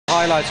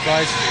highlights,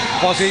 guys.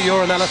 Fozzie,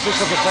 your analysis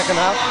of the second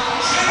half?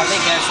 I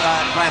think, as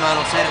Graham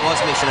Arnold said, it was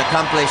mission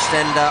accomplished,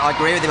 and I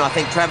agree with him. I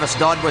think Travis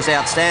Dodd was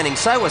outstanding.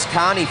 So was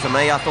Carney for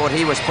me. I thought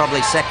he was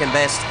probably second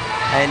best.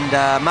 And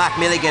Mark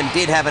Milligan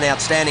did have an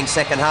outstanding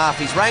second half.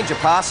 His range of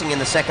passing in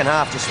the second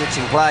half, just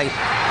switching play,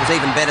 was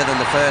even better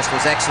than the first,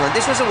 was excellent.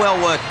 This was a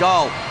well-worked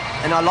goal.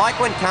 And I like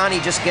when Carney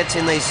just gets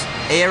in these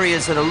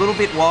areas that are a little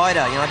bit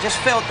wider. You know, I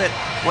just felt that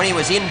when he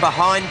was in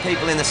behind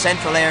people in the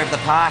central area of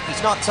the park,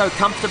 he's not so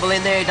comfortable in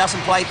there. He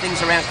doesn't play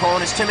things around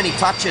corners, too many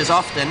touches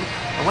often.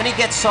 But when he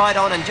gets side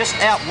on and just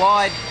out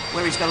wide,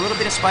 where he's got a little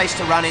bit of space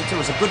to run into,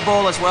 it was a good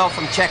ball as well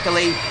from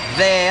Checkerley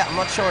there. I'm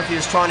not sure if he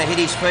was trying to hit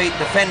his feet.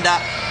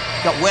 Defender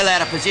got well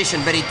out of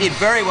position, but he did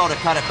very well to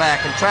cut it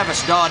back. And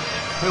Travis Dodd,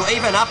 who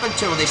even up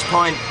until this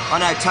point, I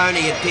know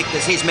Tony had picked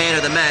as his man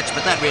of the match,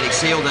 but that really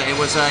sealed it. It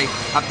was a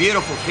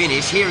beautiful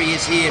finish. Here he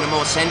is here in a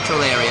more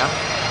central area,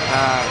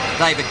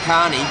 David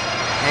Carney,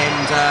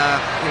 and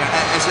you know,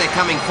 as they're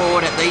coming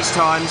forward at these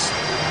times,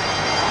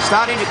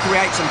 starting to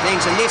create some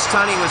things. And this,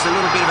 Tony, was a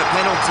little bit of a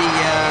penalty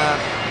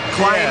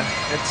claim.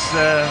 Yeah, it's.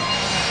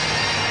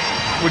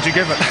 Would you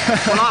give it?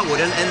 Well, I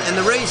wouldn't, and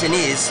the reason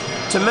is,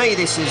 to me,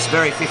 this is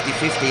very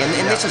 50-50,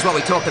 and this is what we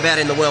talk about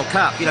in the World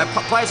Cup. You know,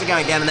 players are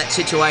going down in that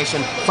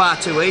situation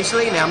far too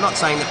easily. Now, I'm not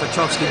saying that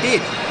Petrovski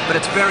did, but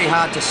it's very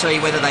hard to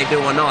see whether they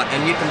do or not,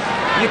 and you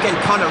can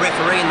kind of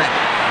referee in that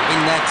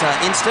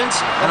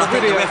instance, and I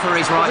think the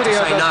referee's right to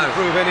say no. The video doesn't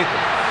prove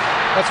anything.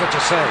 That's what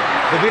you're saying.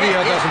 The video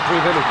doesn't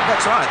prove anything.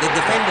 That's right. The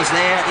defender's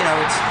there, you know,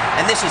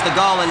 and this is the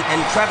goal, and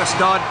Travis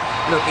Dodd,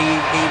 look,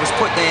 he was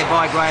put there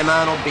by Graham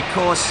Arnold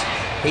because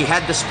he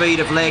had the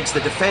speed of legs. The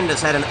defenders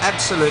had an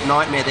absolute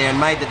nightmare there and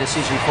made the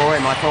decision for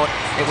him. I thought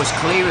it was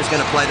clear he was going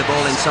to play the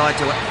ball inside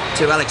to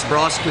Alex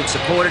Brosk, who'd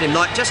supported him.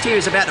 Like, just here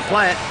he's about to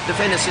play it.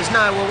 Defender says,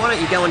 no, well, why don't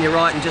you go on your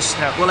right and just,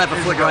 we'll have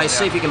a foot race,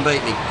 see if you can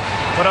beat me.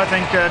 But I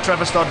think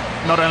Travis Dodd,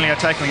 not only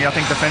attacking, I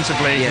think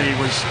defensively he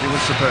was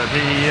superb.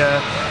 He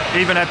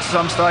even at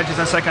some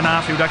stages in the second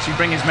half, he would actually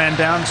bring his man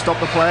down,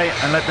 stop the play,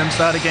 and let them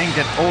start again,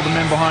 get all the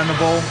men behind the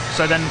ball.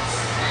 So then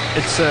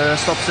it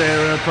stops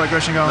their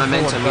progression going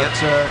momentum, forward.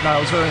 But no, I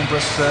was very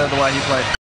impressed the way he played.